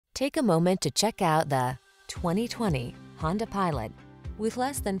Take a moment to check out the 2020 Honda Pilot. With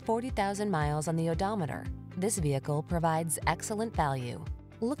less than 40,000 miles on the odometer, this vehicle provides excellent value.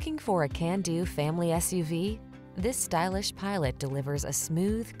 Looking for a can-do family SUV? This stylish Pilot delivers a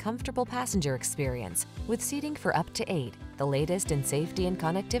smooth, comfortable passenger experience with seating for up to 8, the latest in safety and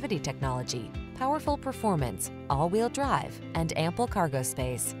connectivity technology, powerful performance, all-wheel drive, and ample cargo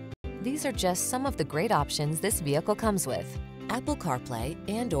space. These are just some of the great options this vehicle comes with: Apple CarPlay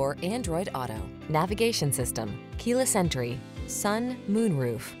and/or Android Auto, navigation system, keyless entry, sun,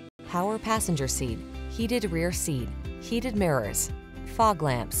 moonroof, power passenger seat, heated rear seat, heated mirrors, fog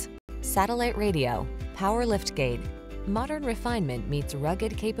lamps, satellite radio, power liftgate. Modern refinement meets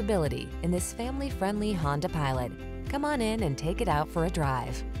rugged capability in this family-friendly Honda Pilot. Come on in and take it out for a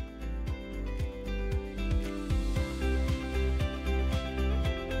drive.